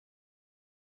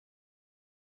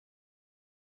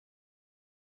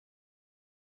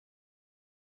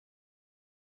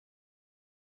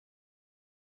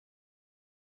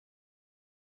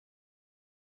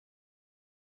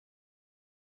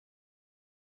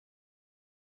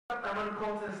I'm going to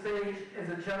call to the stage is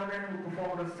a gentleman who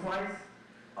performed with us twice.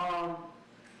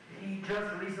 He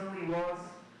just recently lost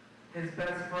his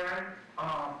best friend.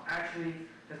 Actually,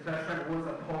 his best friend was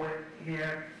a poet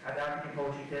here at the African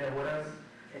Poetry Theater with us,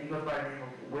 and he goes by the name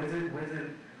of Wizard.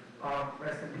 Wizard,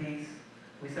 rest in peace.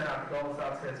 We sent our condolences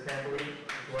out to his family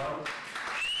as well.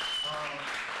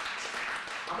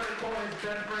 I'm going to call his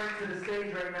best friend to the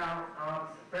stage right now.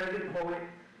 He's a very good poet,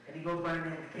 and he goes by the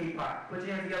name of Kpot. Put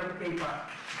your hands together for Kpot.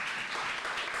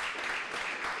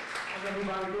 How's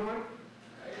everybody doing?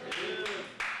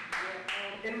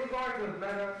 In regard to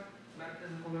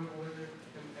metaphysical lyrical wizard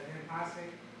and him passing,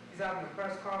 he's having a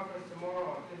press conference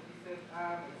tomorrow on 55th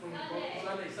Ave in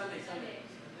Queens. Sunday.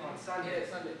 On Sunday.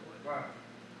 Yeah, Sunday. Right.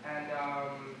 And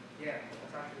yeah,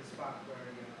 that's actually the spot where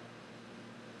he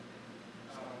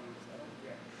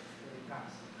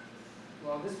passed.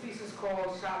 Well, this piece is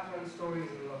called Shotgun Stories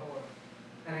in Lahore,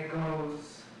 and it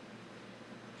goes: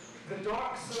 the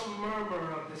darksome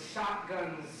murmur of the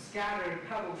shotgun's scattered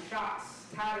pebble shots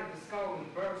tattered the skull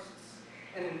and bursts,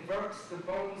 and inverts the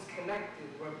bones connected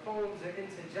where poems are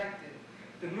interjected.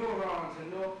 The neurons are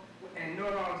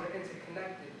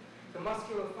interconnected. The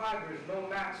muscular fibers no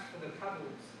match for the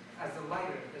pebbles, as the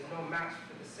lighter is no match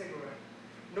for the cigarette.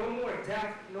 No more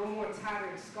death, no more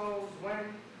tattered skulls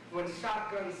when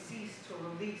shotguns cease to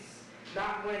release,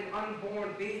 not when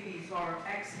unborn babies are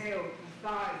exhaled through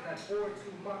thighs that bore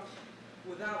too much,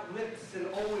 without lips and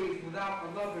always without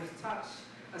a lover's touch,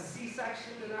 a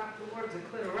C-section and afterwards a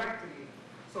clitorectomy,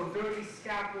 so dirty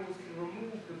scalpels can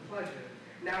remove the pleasure.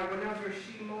 Now whenever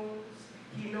she moans,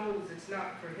 he knows it's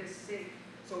not for his sake,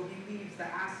 so he leaves the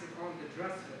acid on the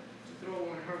dresser to throw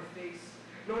on her face.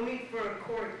 No need for a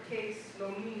court case, no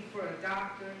need for a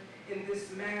doctor. In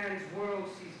this man's world,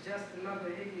 she's just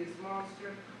another hideous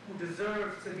monster who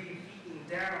deserves to be beaten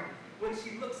down. When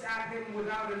she looks at him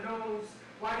without a nose,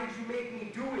 why did you make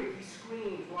me do it? He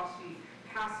screams while she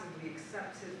passively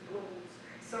accepts his blows.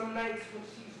 Some nights when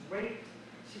she's raped,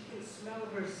 she can smell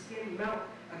her skin melt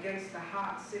against the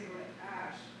hot cigarette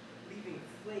ash, leaving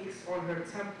flakes on her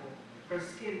temple. Her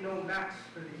skin no match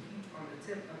for the heat on the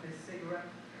tip of his cigarette.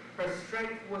 Her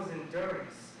strength was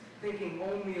endurance, thinking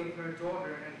only of her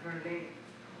daughter and her name.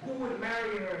 Who would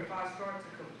marry her if I start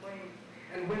to complain?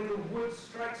 And when the wood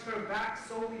strikes her back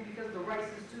solely because the rice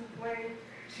is too plain,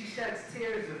 she sheds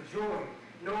tears of joy,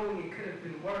 knowing it could have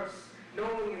been worse,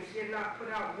 knowing if she had not put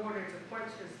out water to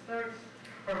quench his thirst,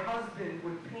 her husband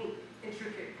would paint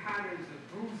intricate patterns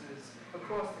of bruises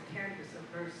across the canvas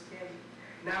of her skin.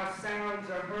 Now sounds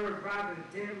are heard rather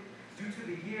dim due to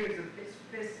the years of his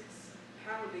fists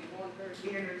pounding on her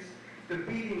ears. The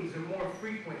beatings are more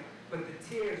frequent, but the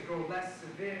tears grow less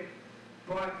severe.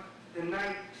 But the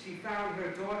night she found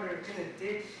her daughter in a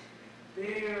ditch,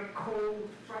 bare, cold,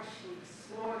 freshly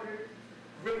slaughtered,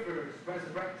 rivers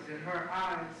resurrected in her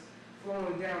eyes,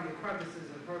 flowing down the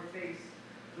crevices of her face.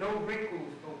 No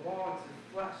wrinkles, but wads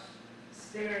of flesh,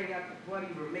 staring at the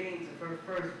bloody remains of her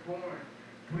firstborn,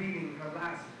 breathing her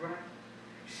last breath.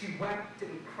 She wept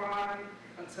and cried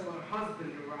until her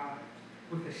husband arrived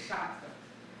with a shotgun,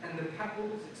 and the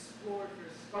pebbles explored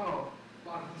her skull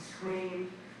while he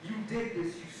screamed, "You did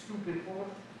this, you stupid whore."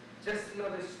 Just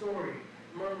another story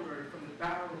murmured from the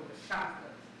barrel of a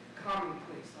shotgun,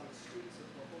 commonplace on the streets of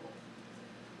Lahore.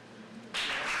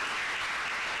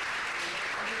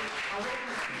 I wrote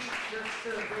this piece just to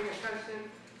bring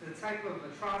attention to the type of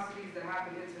atrocities that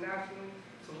happen internationally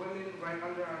to women right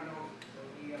under our noses. So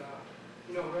we,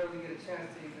 rarely get a chance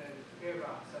to even hear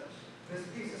about such. This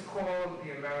piece is called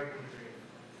The American Dream.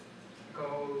 It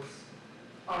goes: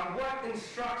 on what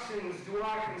instructions do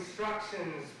our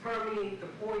constructions permeate the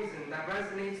poison that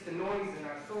resonates the noise in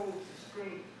our souls to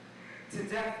scream? To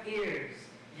deaf ears,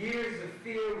 years of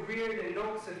fear reared in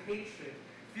notes of hatred,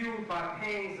 fueled by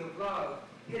pangs of love,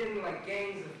 hidden like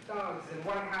gangs of thugs in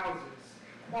white houses,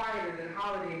 quieter than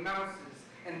holiday mouses,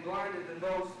 and blinder than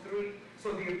those three.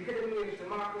 So the epitome of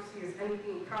democracy is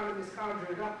anything economists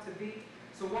conjure it up to be.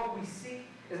 So what we see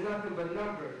is nothing but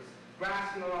numbers,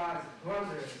 rationalized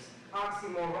blunders,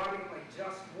 oxymoronic like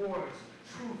just wars,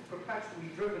 truth perpetually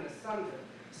driven asunder,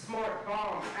 smart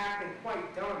bombs acting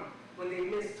quite dumb when they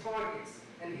miss targets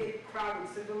and hit crowded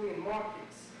civilian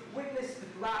markets. Witness the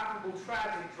laughable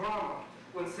tragic drama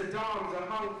when Saddams are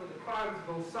hung for the crimes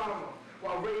of Osama,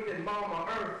 while raping Mama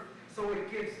Earth, so it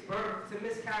gives birth to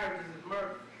miscarriages of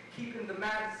mirth, keeping the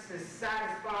masses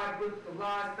satisfied with the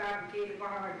lies fabricated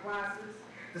behind glasses,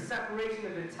 the separation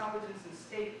of intelligence and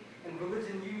state, and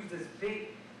religion used as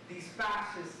bait. These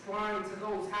fascists flying to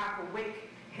those half awake,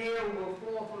 hail will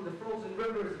fall from the frozen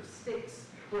rivers of sticks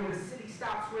when the city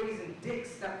stops raising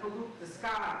dicks that pollute the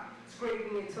sky,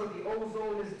 scraping until the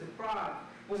ozone is deprived.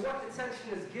 But what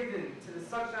attention is given to the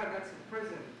sunshine that's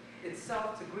imprisoned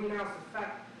itself to greenhouse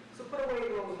effect? So put away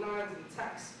those lines and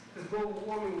texts, because global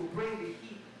warming will bring the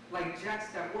heat like jets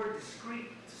that were discreet,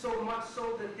 so much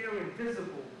so that they're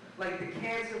invisible, like the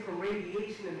cancer from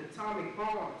radiation and atomic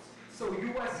bombs. So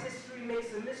U.S. history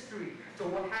makes a mystery to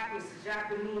what happens to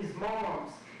Japanese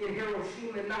moms in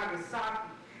Hiroshima and Nagasaki,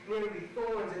 nearly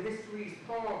thorns in history's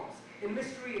palms. In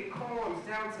mystery it calms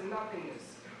down to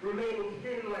nothingness, remaining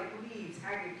hidden like leaves,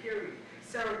 haggard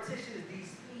surreptitious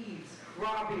these thieves,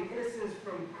 robbing innocence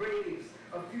from graves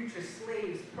of future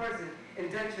slaves, present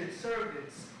indentured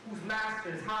servants, whose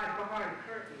masters hide behind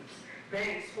curtains,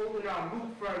 banks holding out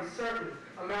loot for uncertain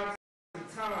amounts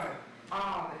of time.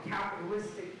 Ah, the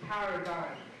capitalistic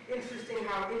paradigm. Interesting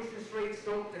how interest rates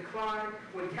don't decline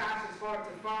when cash is hard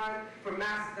to find for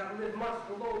masses that live much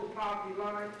below the poverty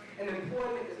line. And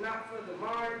employment is not for the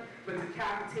mind, but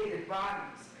decapitated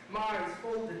bodies. Minds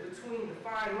folded between the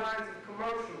fine lines of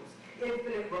commercials,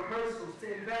 infinite rehearsals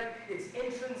to invent its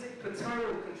intrinsic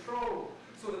paternal control.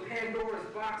 So the Pandora's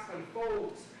box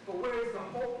unfolds. But where is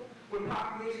the hope when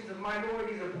populations of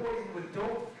minorities are poisoned with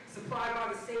dope, supplied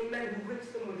by the same men who rinse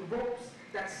them with ropes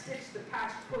that stitch the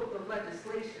patchwork of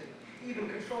legislation, even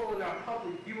controlling our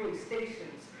public viewing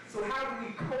stations? So how do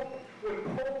we cope when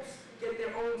popes get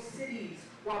their own cities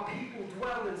while people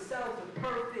dwell in cells of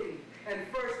perfidy, and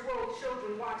first world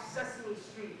children watch Sesame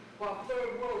Street while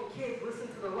third world kids listen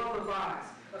to the lullabies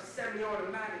of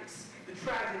semi-automatics? The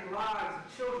tragic lives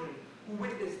of children who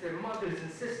witness their mothers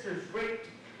and sisters raped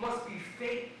must be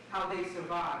fate how they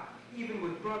survive, even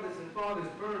with brothers and fathers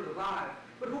burned alive.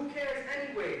 But who cares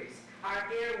anyways? Our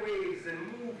airwaves and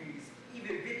movies,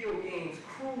 even video games,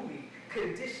 cruelly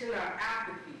condition our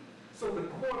apathy. So the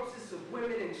corpses of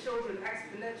women and children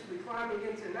exponentially climbing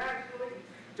internationally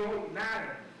don't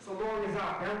matter, so long as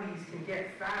our bellies can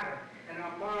get fatter and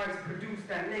our minds produce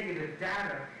that negative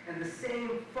data, and the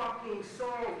same fucking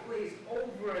song plays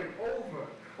over and over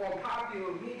on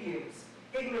popular mediums.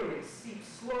 Ignorance seeps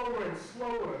slower and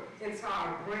slower into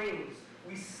our brains.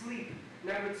 We sleep,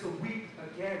 never to weep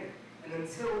again. And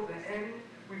until the end,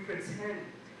 we pretend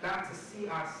not to see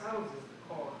ourselves as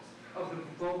the cause of the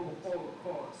global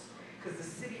holocaust. Because the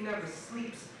city never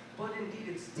sleeps, but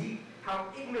indeed it's deep how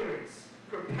ignorance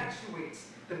perpetuates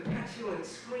the petulant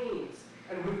screams,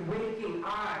 and with winking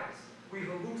eyes, we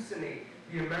hallucinate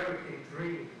the American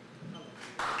dream.